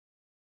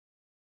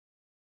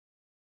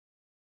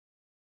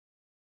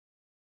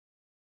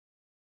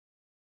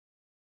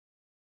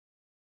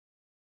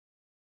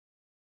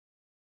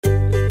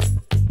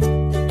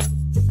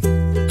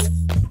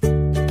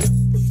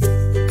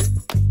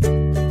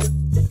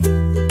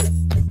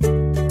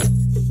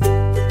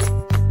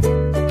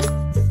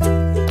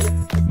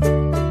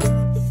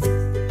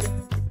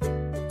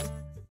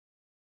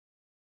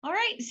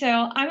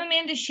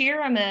Amanda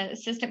Scherer. I'm an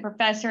assistant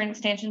professor and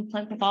extension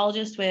plant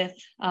pathologist with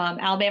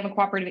Alabama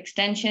Cooperative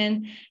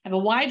Extension. I have a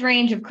wide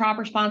range of crop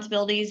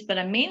responsibilities, but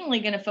I'm mainly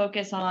going to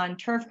focus on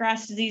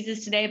turfgrass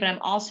diseases today, but I'm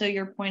also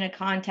your point of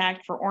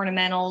contact for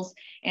ornamentals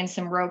and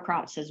some row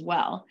crops as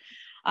well.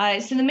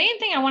 So the main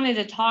thing I wanted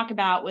to talk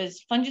about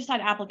was fungicide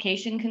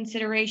application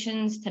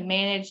considerations to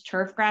manage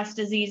turfgrass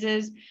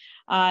diseases.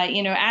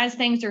 As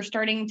things are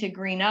starting to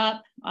green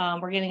up,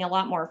 we're getting a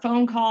lot more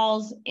phone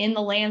calls in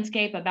the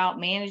landscape about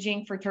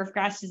managing for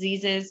turfgrass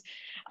diseases.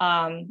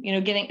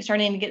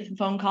 Starting to get some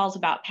phone calls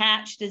about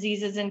patch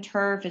diseases in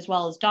turf, as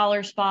well as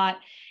dollar spot.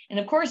 And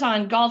of course,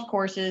 on golf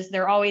courses,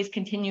 they're always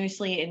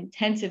continuously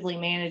intensively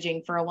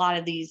managing for a lot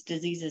of these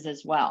diseases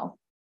as well.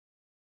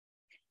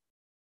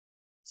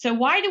 So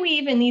why do we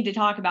even need to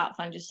talk about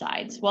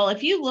fungicides? Well,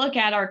 if you look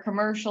at our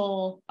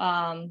commercial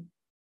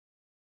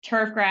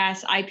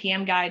turfgrass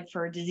IPM guide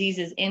for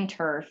diseases in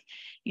turf,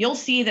 you'll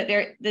see that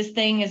this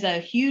thing is a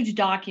huge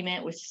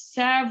document with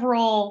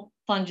several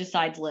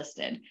fungicides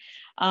listed.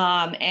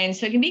 And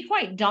so it can be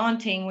quite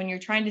daunting when you're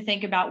trying to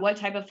think about what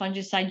type of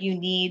fungicide you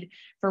need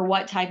for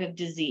what type of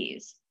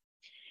disease.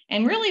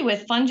 And really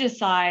with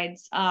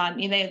fungicides,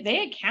 they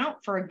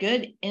account for a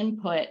good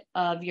input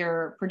of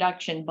your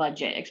production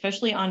budget,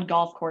 especially on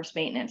golf course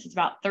maintenance. It's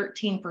about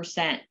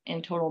 13%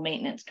 in total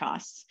maintenance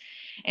costs.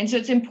 And so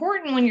it's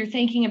important when you're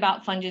thinking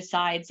about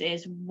fungicides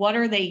is what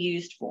are they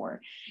used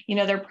for?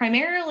 They're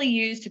primarily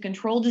used to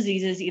control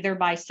diseases either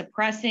by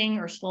suppressing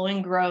or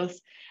slowing growth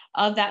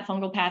of that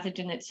fungal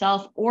pathogen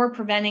itself or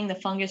preventing the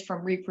fungus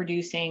from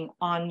reproducing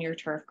on your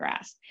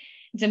turfgrass.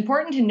 It's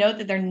important to note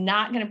that they're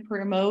not going to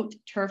promote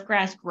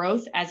turfgrass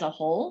growth as a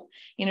whole.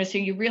 So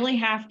you really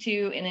have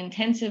to, in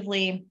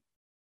intensively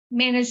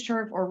managed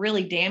turf or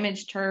really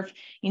damaged turf,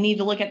 you need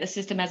to look at the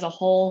system as a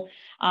whole.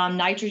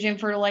 Nitrogen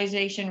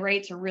fertilization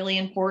rates are really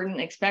important,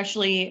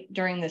 especially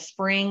during the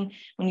spring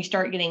when you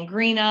start getting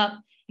green up.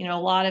 A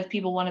lot of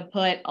people want to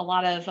put a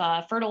lot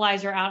of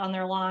fertilizer out on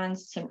their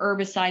lawns, some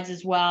herbicides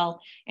as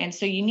well. And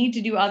so you need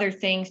to do other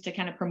things to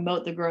kind of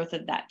promote the growth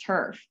of that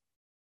turf.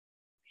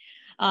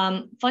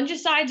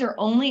 Fungicides are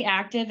only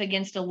active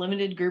against a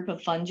limited group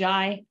of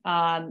fungi.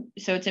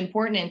 So it's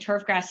important in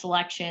turfgrass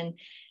selection,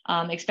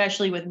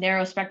 especially with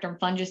narrow spectrum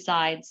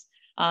fungicides,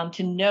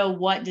 to know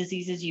what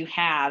diseases you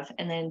have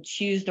and then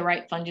choose the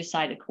right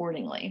fungicide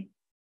accordingly.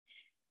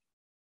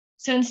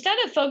 So instead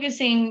of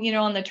focusing,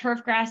 on the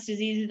turfgrass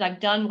diseases, I've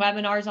done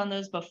webinars on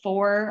those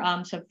before,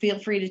 so feel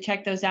free to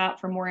check those out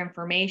for more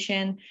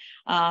information.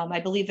 I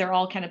believe they're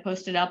all kind of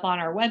posted up on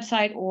our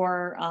website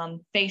or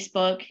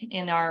Facebook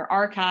in our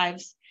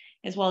archives,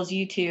 as well as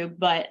YouTube.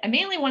 But I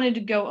mainly wanted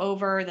to go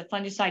over the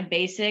fungicide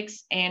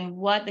basics and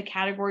what the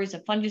categories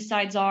of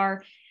fungicides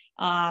are,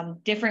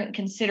 different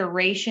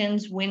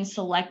considerations when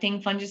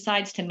selecting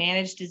fungicides to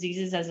manage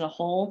diseases as a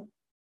whole.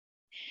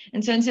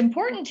 And so it's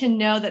important to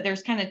know that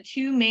there's kind of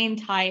two main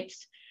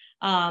types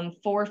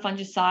for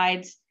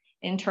fungicides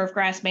in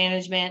turfgrass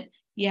management.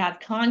 You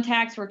have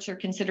contacts, which are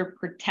considered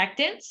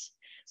protectants.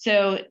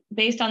 So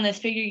based on this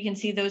figure, you can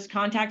see those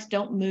contacts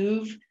don't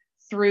move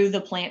through the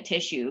plant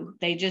tissue.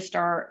 They just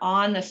are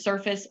on the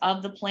surface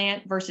of the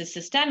plant versus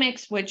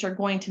systemics, which are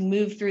going to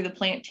move through the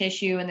plant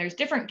tissue. And there's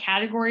different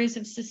categories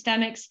of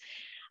systemics.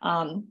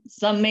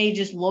 Some may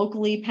just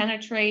locally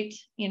penetrate,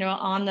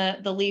 on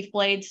the leaf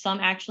blades. Some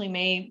actually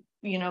may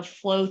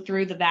flow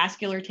through the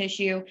vascular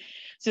tissue.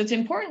 So it's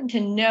important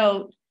to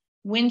note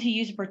when to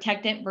use a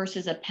protectant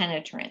versus a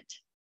penetrant.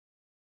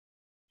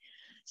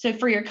 So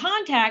for your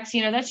contacts,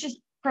 that's just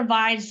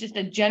provides just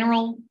a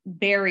general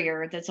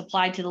barrier that's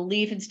applied to the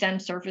leaf and stem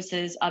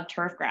surfaces of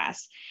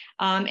turfgrass.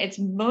 It's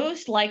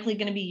most likely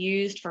going to be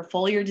used for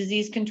foliar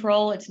disease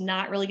control. It's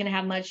not really going to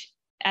have much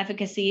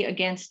efficacy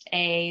against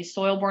a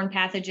soil-borne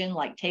pathogen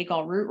like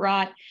take-all root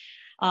rot.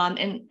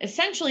 And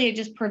essentially, it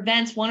just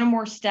prevents one or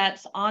more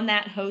steps on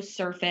that host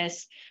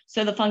surface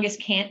so the fungus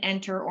can't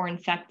enter or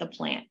infect the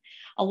plant.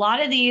 A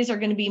lot of these are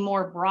going to be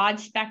more broad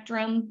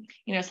spectrum.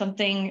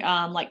 Something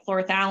like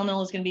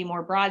chlorothalonil is going to be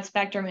more broad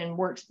spectrum and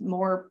works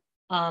more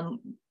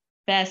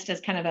best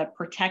as kind of a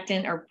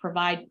protectant or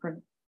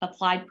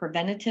applied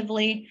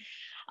preventatively.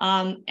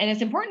 And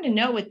it's important to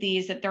note with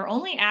these that they're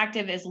only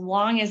active as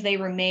long as they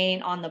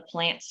remain on the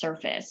plant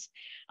surface.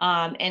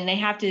 And they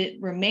have to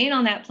remain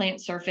on that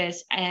plant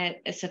surface at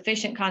a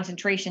sufficient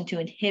concentration to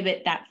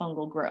inhibit that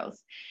fungal growth.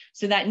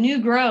 So that new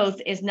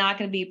growth is not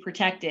going to be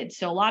protected.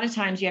 So a lot of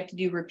times you have to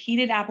do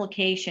repeated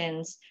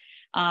applications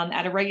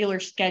at a regular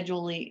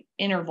scheduling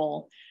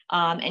interval,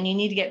 and you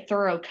need to get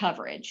thorough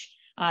coverage.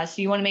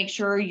 So you want to make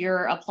sure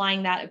you're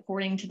applying that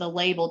according to the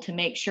label to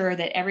make sure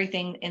that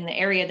everything in the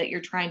area that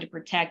you're trying to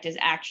protect is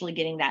actually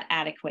getting that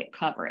adequate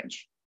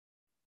coverage.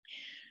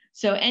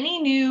 So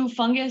any new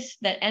fungus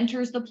that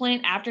enters the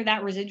plant after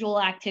that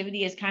residual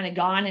activity is kind of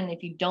gone, and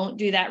if you don't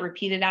do that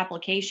repeated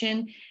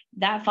application,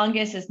 that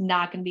fungus is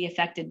not going to be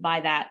affected by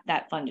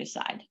that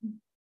fungicide.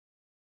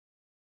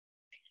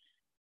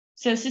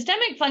 So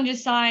systemic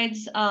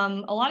fungicides,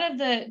 a lot of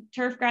the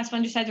turfgrass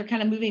fungicides are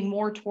kind of moving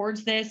more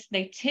towards this.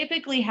 They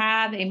typically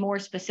have a more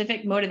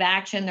specific mode of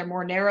action. They're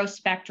more narrow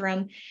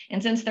spectrum.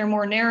 And since they're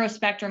more narrow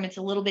spectrum, it's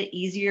a little bit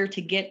easier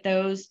to get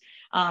those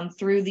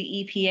through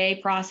the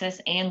EPA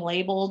process and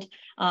labeled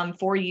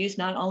for use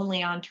not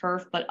only on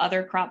turf, but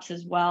other crops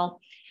as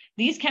well.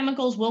 These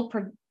chemicals will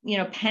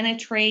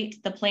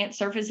penetrate the plant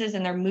surfaces,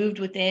 and they're moved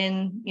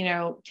within,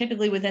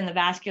 typically within the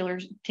vascular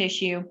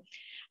tissue.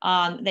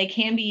 They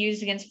can be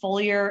used against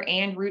foliar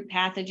and root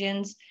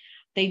pathogens.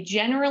 They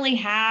generally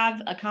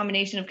have a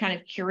combination of kind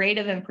of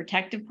curative and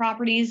protective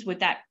properties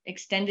with that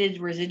extended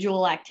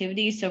residual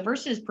activity. So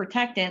versus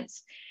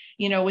protectants,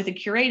 with a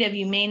curative,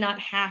 you may not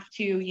have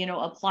to,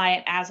 apply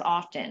it as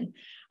often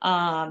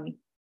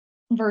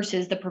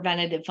versus the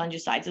preventative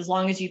fungicides, as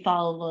long as you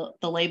follow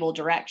the label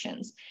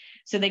directions.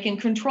 So they can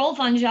control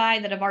fungi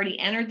that have already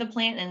entered the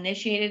plant and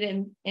initiated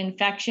an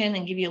infection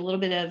and give you a little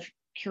bit of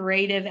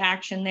curative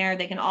action there.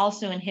 They can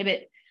also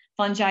inhibit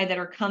fungi that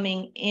are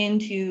coming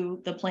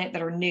into the plant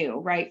that are new,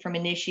 right, from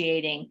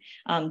initiating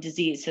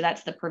disease. So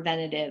that's the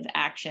preventative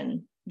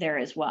action there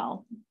as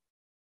well.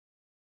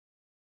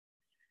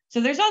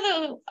 So there's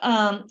also,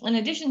 in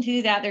addition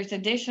to that, there's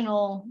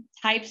additional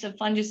types of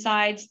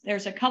fungicides.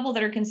 There's a couple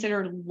that are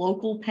considered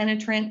local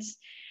penetrants.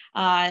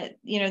 Then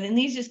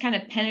these just kind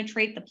of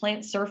penetrate the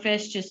plant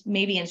surface, just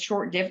maybe in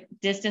short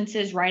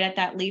distances right at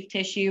that leaf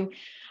tissue.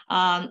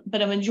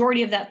 But a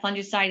majority of that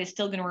fungicide is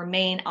still going to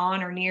remain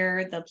on or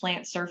near the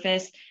plant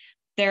surface.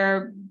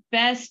 They're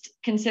best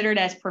considered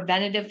as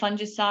preventative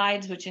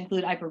fungicides, which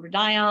include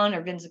ipravidion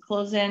or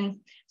vinzaclozin.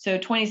 So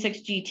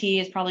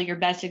 26GT is probably your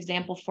best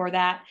example for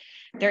that.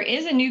 There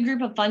is a new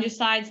group of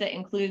fungicides that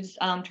includes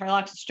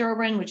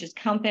triloxystrobin, which is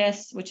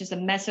Compass, which is a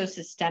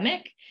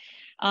mesosystemic,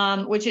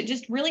 which it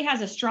just really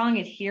has a strong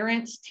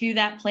adherence to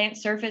that plant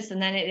surface,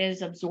 and then it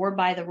is absorbed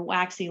by the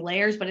waxy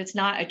layers, but it's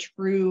not a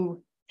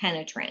true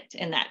penetrant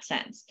in that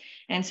sense.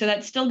 And so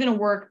that's still going to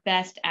work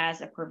best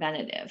as a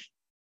preventative.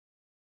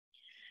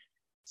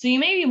 So you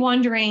may be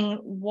wondering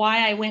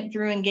why I went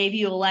through and gave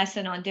you a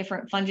lesson on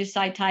different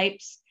fungicide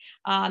types.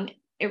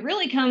 It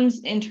really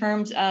comes in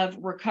terms of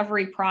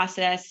recovery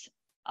process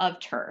of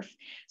turf.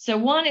 So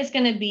one is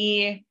going to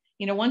be,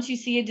 once you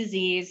see a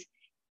disease,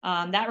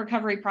 that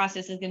recovery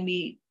process is going to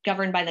be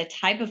governed by the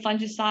type of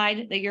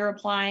fungicide that you're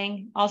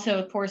applying. Also,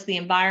 of course, the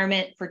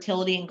environment,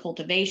 fertility, and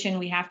cultivation.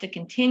 We have to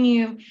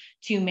continue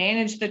to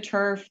manage the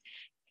turf,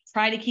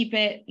 try to keep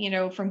it,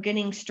 from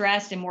getting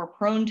stressed and more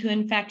prone to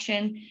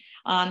infection.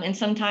 And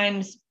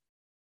sometimes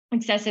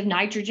excessive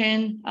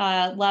nitrogen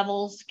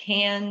levels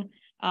can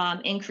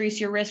increase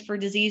your risk for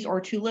disease, or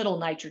too little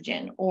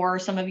nitrogen, or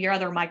some of your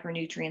other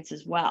micronutrients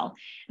as well.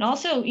 And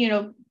also,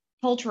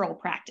 cultural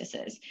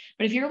practices.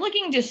 But if you're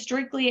looking just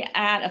strictly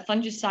at a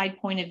fungicide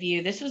point of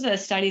view, this was a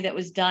study that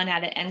was done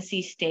at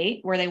NC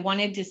State where they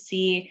wanted to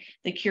see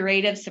the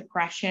curative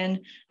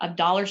suppression of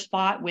dollar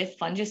spot with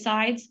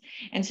fungicides.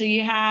 And so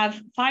you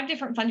have 5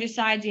 different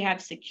fungicides. You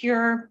have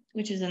Secure,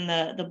 which is in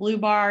the blue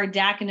bar,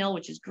 Daconil,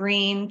 which is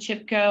green,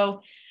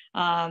 Chipco,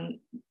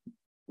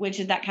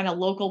 which is that kind of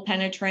local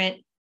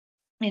penetrant,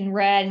 in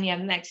red, and you have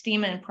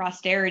Maxtima and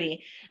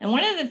Posterity. And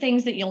one of the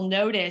things that you'll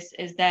notice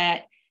is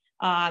that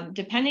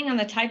depending on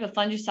the type of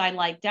fungicide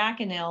like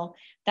Daconil,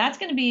 that's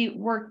going to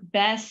work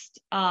best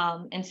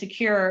and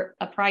Secure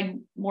applied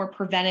more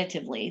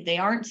preventatively. They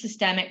aren't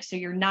systemic, so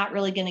you're not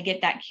really going to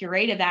get that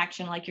curative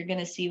action like you're going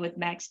to see with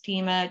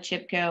Maxtima,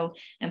 Chipco,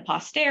 and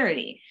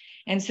Posterity.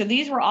 And so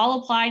these were all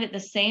applied at the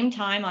same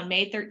time on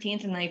May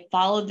 13th, and they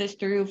followed this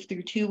through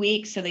 2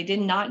 weeks. So they did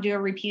not do a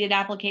repeated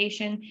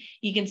application.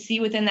 You can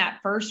see within that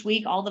first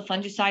week, all the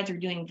fungicides are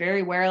doing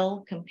very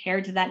well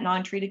compared to that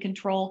non-treated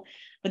control.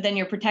 But then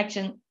your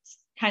protection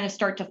kind of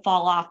start to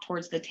fall off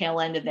towards the tail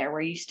end of there,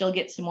 where you still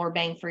get some more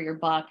bang for your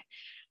buck,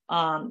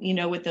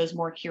 with those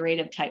more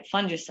curative type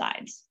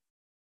fungicides.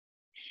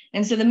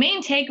 And so the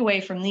main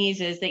takeaway from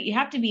these is that you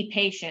have to be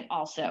patient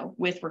also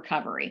with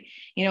recovery.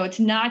 It's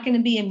not going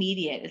to be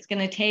immediate. It's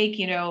going to take,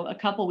 a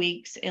couple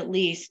weeks at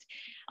least,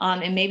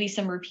 and maybe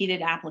some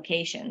repeated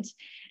applications.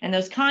 And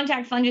those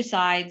contact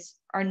fungicides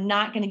are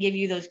not going to give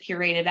you those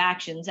curative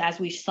actions, as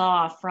we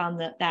saw from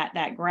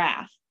that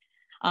graph.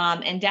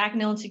 And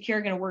Daconil and Secure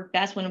are going to work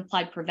best when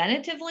applied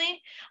preventatively.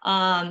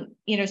 So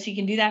you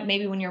can do that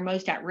maybe when you're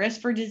most at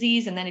risk for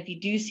disease. And then if you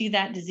do see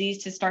that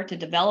disease to start to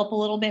develop a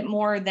little bit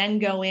more, then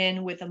go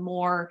in with a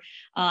more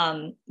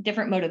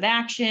different mode of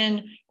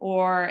action,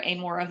 or a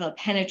more of a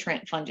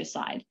penetrant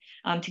fungicide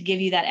to give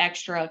you that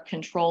extra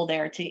control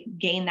there to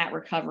gain that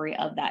recovery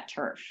of that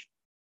turf.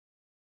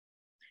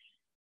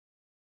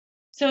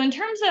 So in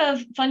terms of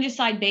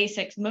fungicide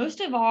basics,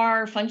 most of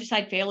our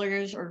fungicide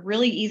failures are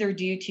really either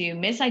due to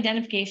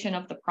misidentification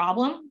of the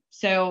problem.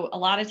 So a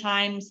lot of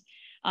times,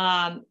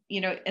 and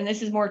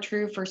this is more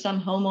true for some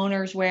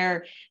homeowners,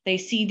 where they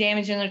see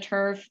damage in the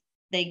turf,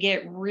 they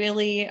get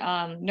really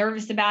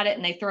nervous about it,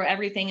 and they throw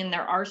everything in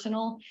their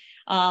arsenal.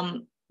 A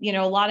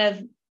lot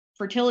of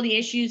fertility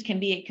issues can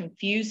be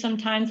confused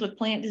sometimes with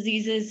plant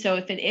diseases. So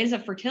if it is a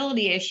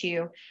fertility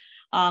issue,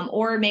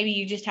 or maybe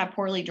you just have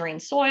poorly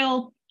drained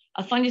soil.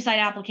 A fungicide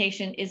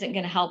application isn't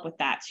going to help with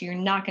that. So you're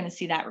not going to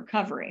see that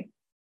recovery.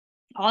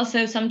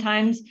 Also,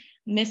 sometimes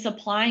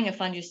misapplying a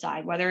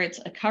fungicide, whether it's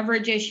a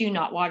coverage issue,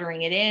 not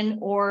watering it in,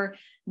 or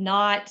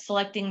not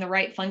selecting the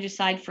right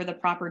fungicide for the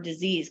proper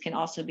disease can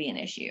also be an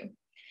issue.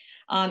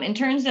 In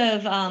terms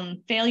of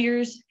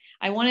failures,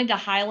 I wanted to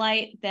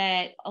highlight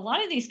that a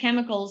lot of these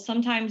chemicals,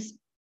 sometimes,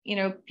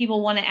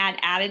 people want to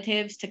add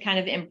additives to kind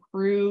of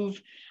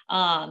improve,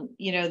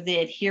 the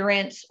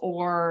adherence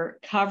or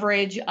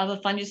coverage of a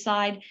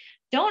fungicide.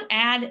 Don't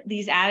add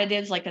these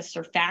additives like a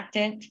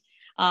surfactant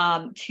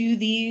to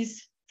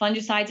these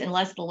fungicides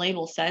unless the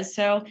label says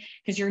so,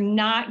 because you're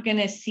not going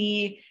to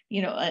see,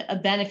 a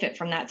benefit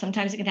from that.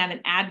 Sometimes it can have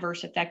an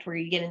adverse effect where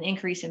you get an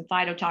increase in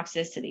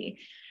phytotoxicity.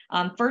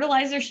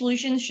 Fertilizer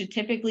solutions should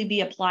typically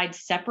be applied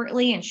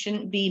separately and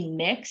shouldn't be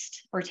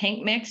mixed or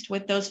tank mixed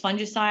with those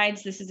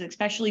fungicides. This is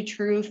especially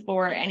true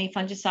for any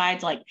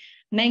fungicides like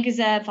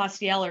mancozeb,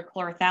 phosphoryl, or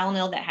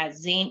chlorothalonil that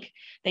has zinc.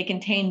 They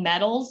contain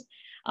metals.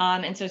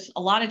 And so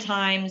a lot of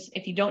times,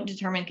 if you don't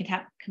determine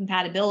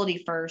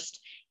compatibility first,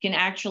 you can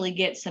actually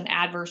get some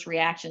adverse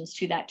reactions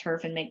to that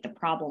turf and make the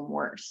problem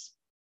worse.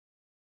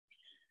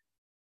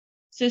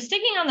 So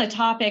sticking on the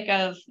topic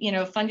of,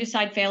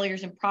 fungicide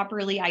failures and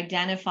properly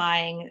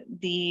identifying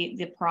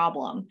the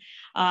problem,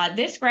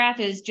 this graph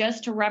is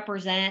just to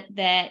represent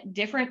that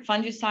different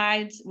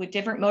fungicides with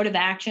different mode of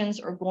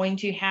actions are going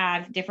to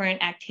have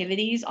different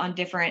activities on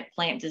different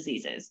plant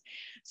diseases.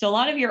 So a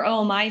lot of your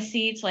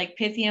oomycetes like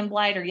Pythium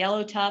blight or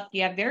yellow tuft,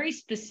 you have very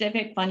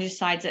specific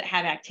fungicides that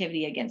have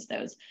activity against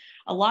those.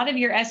 A lot of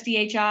your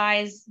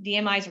SDHIs,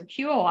 DMIs, or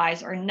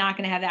QOIs are not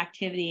going to have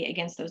activity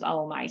against those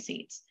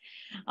oomycetes.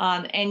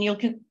 And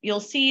you'll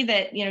see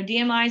that,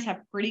 DMIs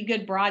have pretty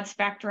good broad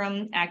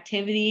spectrum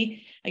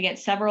activity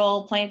against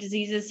several plant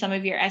diseases. Some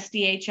of your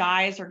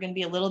SDHIs are going to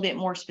be a little bit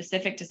more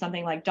specific to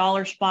something like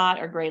dollar spot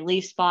or gray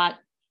leaf spot,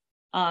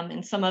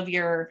 and some of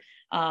your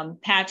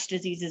patch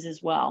diseases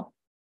as well.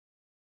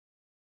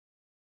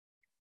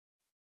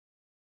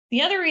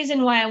 The other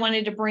reason why I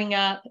wanted to bring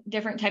up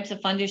different types of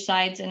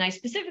fungicides, and I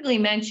specifically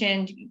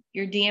mentioned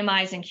your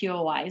DMIs and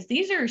QOIs,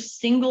 these are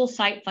single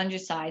site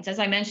fungicides. As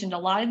I mentioned, a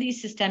lot of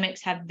these systemics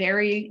have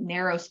very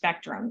narrow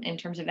spectrum in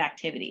terms of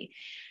activity.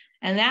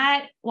 And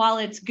that, while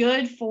it's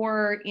good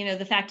for,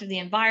 the fact of the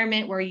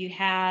environment where you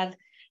have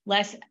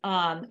less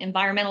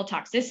environmental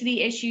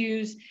toxicity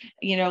issues,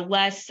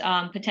 less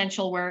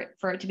potential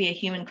for it to be a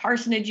human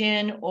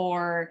carcinogen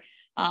or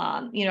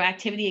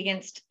activity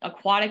against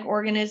aquatic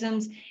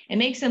organisms, it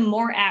makes them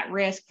more at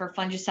risk for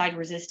fungicide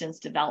resistance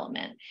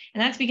development.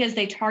 And that's because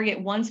they target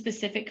one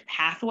specific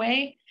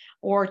pathway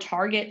or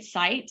target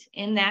site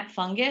in that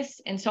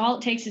fungus. And so all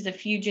it takes is a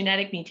few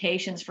genetic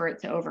mutations for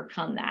it to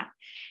overcome that.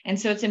 And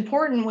so it's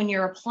important when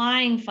you're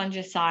applying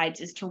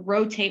fungicides is to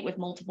rotate with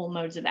multiple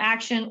modes of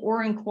action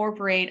or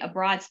incorporate a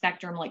broad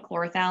spectrum like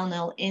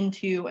chlorothalonil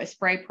into a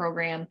spray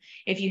program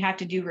if you have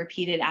to do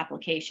repeated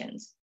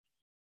applications.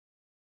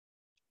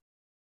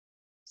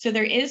 So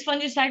there is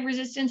fungicide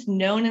resistance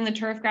known in the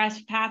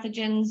turfgrass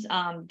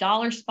pathogens.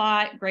 Dollar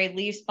spot, gray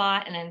leaf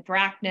spot, and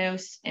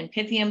anthracnose and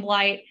Pythium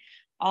blight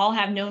all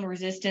have known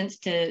resistance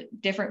to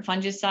different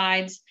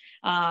fungicides.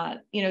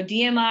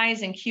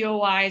 DMIs and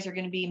QOIs are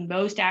going to be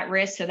most at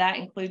risk. So that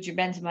includes your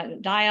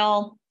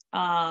benzimidazole,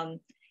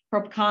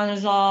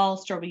 propiconazole,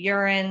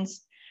 strobilurins,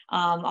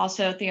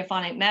 also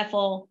theophonic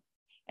methyl,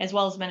 as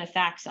well as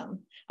menethoxam.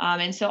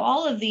 And so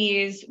all of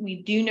these,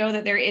 we do know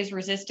that there is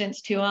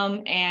resistance to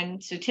them.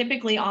 And so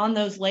typically on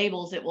those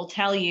labels, it will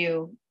tell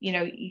you,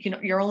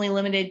 you're only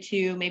limited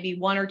to maybe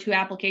 1 or 2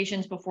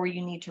 applications before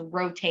you need to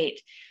rotate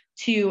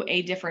to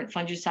a different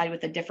fungicide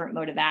with a different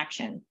mode of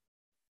action.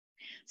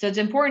 So it's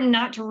important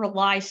not to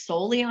rely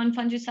solely on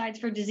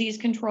fungicides for disease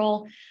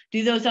control.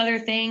 Do those other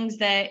things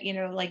that,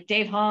 like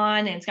Dave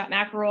Hahn and Scott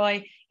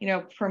McElroy,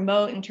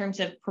 promote in terms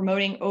of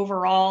promoting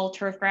overall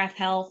turfgrass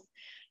health.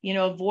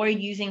 Avoid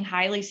using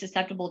highly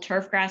susceptible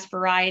turfgrass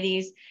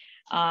varieties.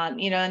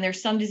 And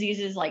there's some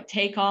diseases like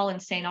take-all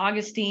and St.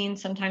 Augustine.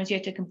 Sometimes you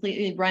have to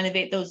completely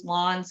renovate those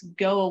lawns,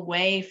 go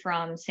away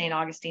from St.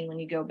 Augustine when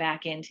you go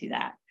back into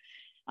that.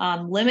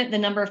 Limit the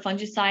number of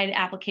fungicide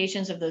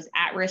applications of those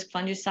at-risk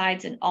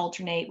fungicides and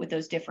alternate with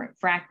those different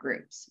frac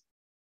groups.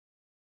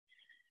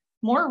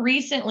 More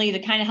recently, to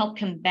kind of help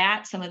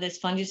combat some of this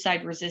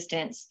fungicide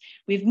resistance,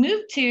 we've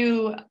moved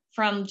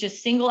from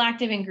just single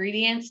active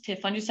ingredients to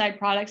fungicide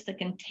products that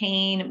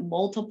contain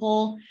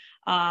multiple,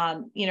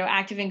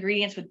 active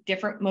ingredients with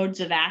different modes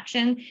of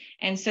action.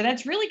 And so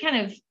that's really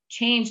kind of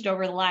changed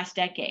over the last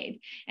decade.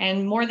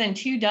 And more than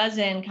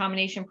 24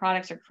 combination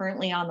products are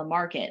currently on the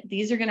market.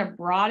 These are going to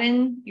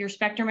broaden your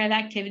spectrum of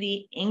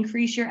activity,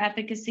 increase your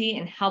efficacy,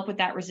 and help with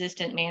that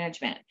resistant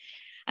management.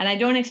 And I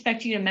don't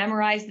expect you to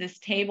memorize this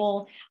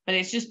table, but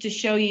it's just to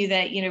show you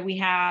that, we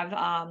have,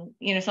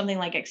 something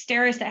like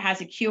Scherer that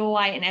has a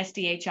QOI and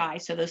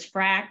SDHI. So those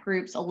frac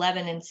groups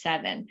 11 and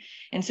 7.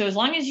 And so as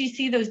long as you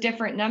see those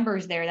different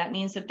numbers there, that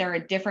means that they're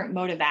a different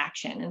mode of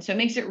action. And so it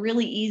makes it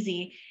really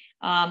easy.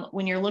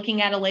 When you're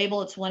looking at a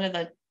label, it's one of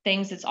the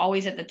things that's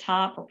always at the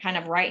top or kind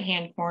of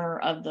right-hand corner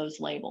of those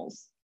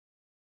labels.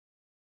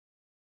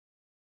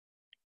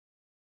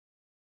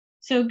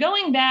 So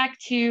going back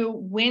to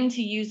when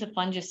to use a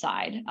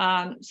fungicide.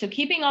 So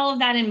keeping all of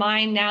that in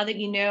mind, now that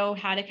you know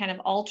how to kind of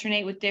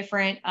alternate with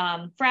different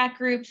frac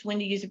groups, when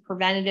to use a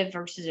preventative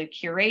versus a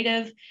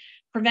curative.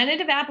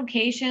 Preventative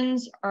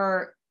applications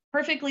are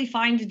perfectly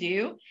fine to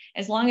do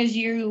as long as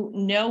you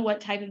know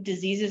what type of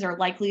diseases are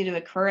likely to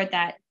occur at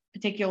that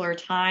particular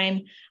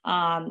time.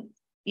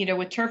 You know,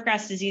 with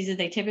turfgrass diseases,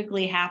 they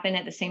typically happen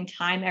at the same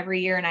time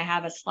every year, and I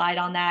have a slide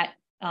on that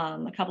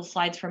a couple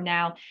slides from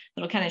now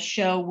that'll kind of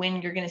show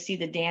when you're going to see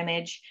the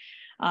damage.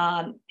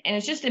 And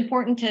it's just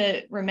important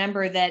to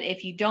remember that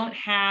if you don't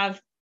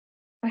have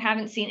or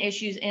haven't seen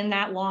issues in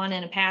that lawn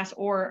in the past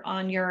or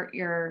on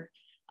your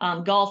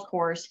golf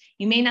course,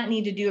 you may not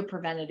need to do a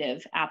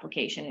preventative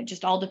application. It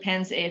just all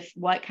depends if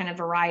what kind of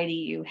variety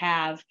you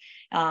have,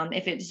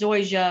 if it's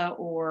zoysia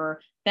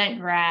or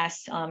bent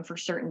grass for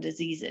certain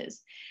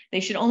diseases. They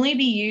should only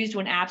be used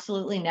when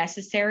absolutely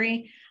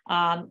necessary.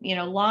 You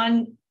know,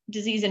 lawn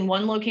disease in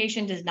one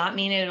location does not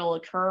mean it'll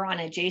occur on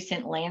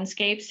adjacent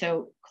landscape.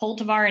 So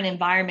cultivar and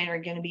environment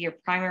are going to be your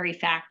primary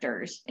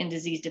factors in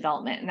disease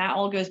development. And that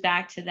all goes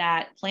back to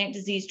that plant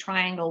disease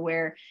triangle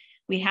where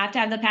we have to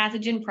have the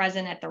pathogen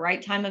present at the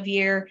right time of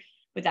year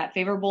with that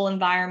favorable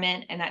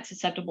environment, and that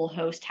susceptible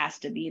host has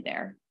to be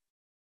there.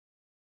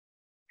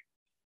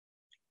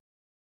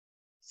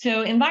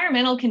 So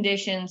environmental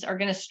conditions are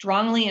going to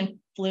strongly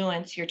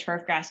influence your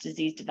turfgrass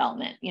disease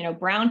development. You know,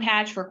 brown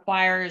patch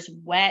requires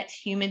wet,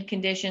 humid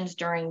conditions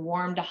during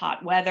warm to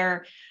hot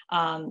weather.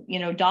 You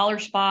know, dollar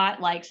spot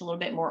likes a little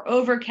bit more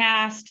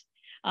overcast,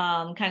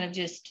 kind of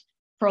just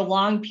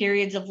prolonged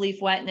periods of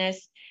leaf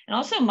wetness. And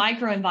also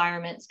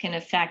microenvironments can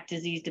affect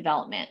disease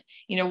development.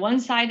 You know, one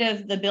side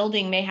of the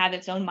building may have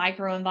its own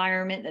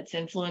microenvironment that's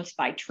influenced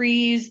by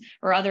trees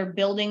or other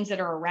buildings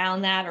that are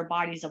around that or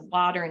bodies of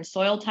water and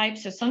soil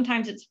types. So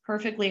sometimes it's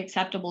perfectly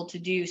acceptable to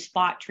do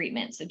spot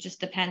treatments. It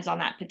just depends on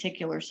that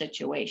particular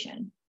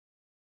situation.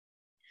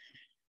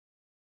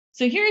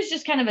 So here's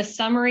just kind of a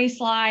summary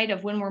slide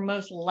of when we're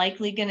most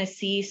likely going to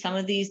see some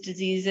of these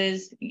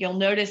diseases. You'll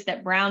notice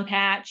that brown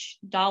patch,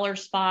 dollar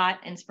spot,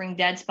 and spring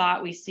dead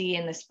spot we see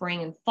in the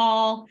spring and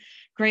fall.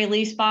 Gray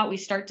leaf spot we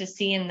start to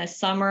see in the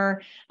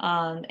summer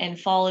and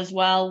fall as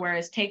well,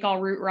 whereas take all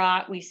root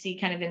rot we see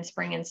kind of in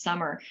spring and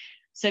summer.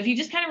 So if you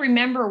just kind of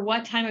remember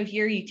what time of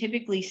year you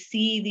typically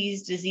see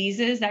these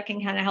diseases, that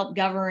can kind of help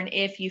govern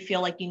if you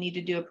feel like you need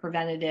to do a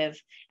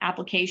preventative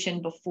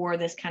application before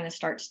this kind of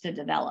starts to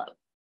develop.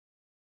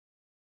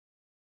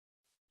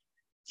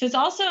 So it's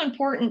also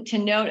important to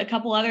note a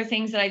couple other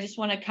things that I just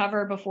want to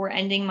cover before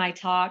ending my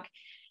talk.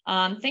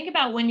 Think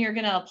about when you're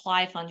going to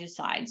apply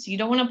fungicides. You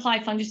don't want to apply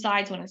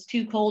fungicides when it's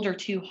too cold or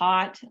too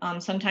hot.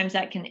 Sometimes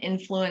that can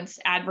influence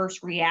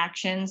adverse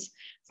reactions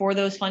for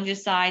those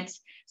fungicides.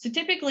 So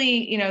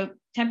typically, you know,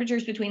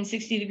 temperatures between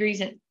 60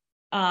 degrees and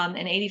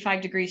 85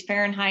 degrees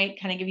Fahrenheit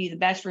kind of give you the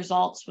best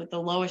results with the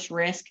lowest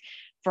risk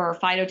for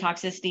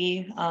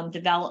phytotoxicity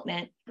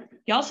development.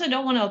 You also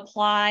don't want to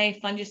apply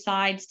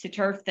fungicides to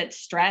turf that's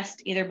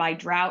stressed either by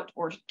drought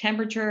or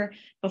temperature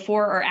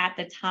before or at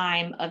the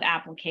time of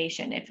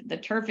application. If the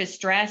turf is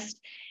stressed,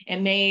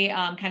 it may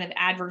kind of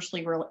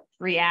adversely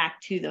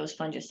react to those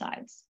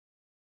fungicides.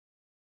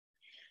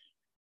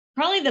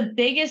 Probably the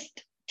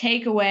biggest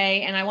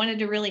takeaway, and I wanted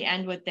to really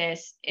end with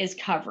this, is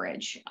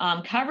coverage.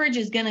 Coverage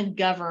is going to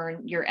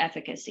govern your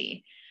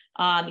efficacy.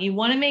 You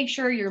want to make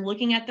sure you're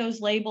looking at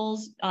those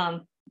labels,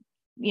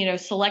 you know,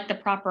 select the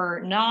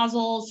proper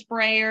nozzle,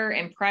 sprayer,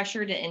 and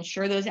pressure to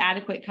ensure those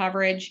adequate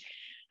coverage.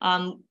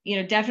 You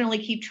know, definitely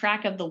keep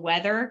track of the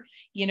weather.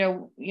 You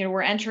know,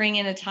 we're entering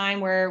in a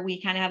time where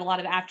we kind of have a lot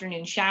of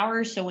afternoon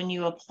showers. So when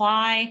you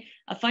apply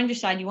a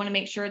fungicide, you want to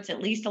make sure it's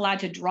at least allowed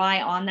to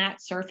dry on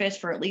that surface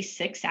for at least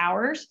 6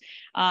 hours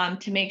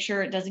to make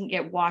sure it doesn't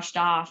get washed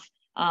off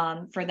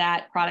for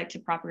that product to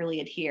properly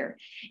adhere.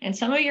 And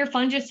some of your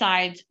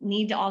fungicides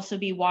need to also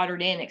be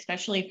watered in,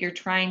 especially if you're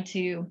trying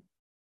to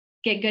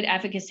get good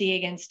efficacy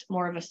against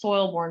more of a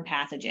soil-borne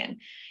pathogen.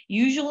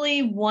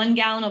 Usually 1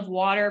 gallon of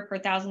water per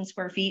 1,000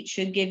 square feet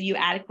should give you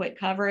adequate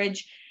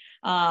coverage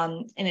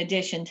in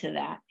addition to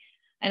that.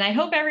 And I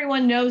hope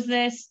everyone knows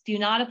this. Do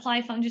not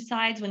apply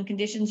fungicides when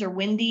conditions are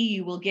windy.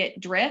 You will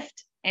get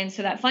drift. And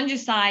so that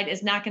fungicide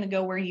is not going to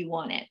go where you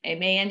want it. It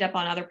may end up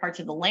on other parts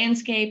of the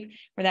landscape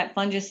where that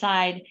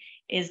fungicide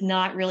is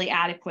not really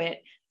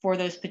adequate for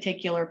those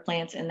particular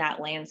plants in that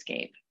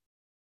landscape.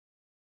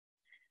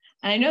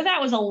 And I know that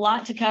was a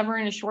lot to cover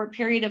in a short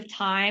period of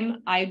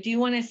time. I do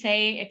want to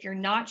say, if you're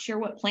not sure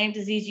what plant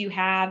disease you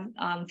have,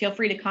 feel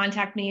free to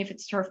contact me if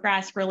it's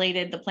turfgrass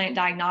related. The Plant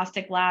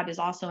Diagnostic Lab is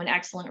also an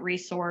excellent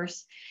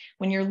resource.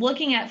 When you're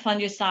looking at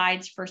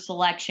fungicides for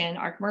selection,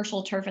 our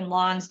commercial turf and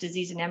lawns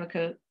disease and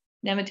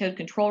nematode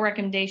control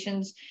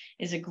recommendations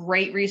is a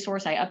great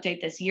resource. I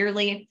update this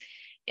yearly.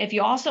 If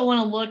you also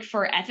want to look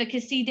for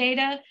efficacy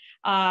data,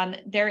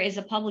 there is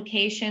a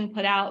publication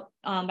put out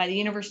by the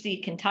University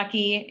of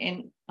Kentucky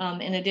in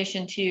in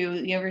addition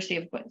to the University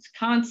of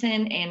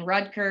Wisconsin and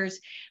Rutgers,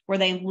 where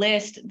they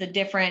list the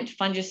different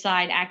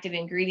fungicide active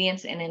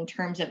ingredients and in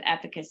terms of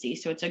efficacy.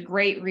 So it's a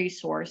great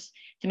resource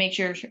to make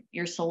sure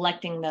you're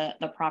selecting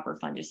the proper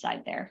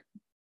fungicide there.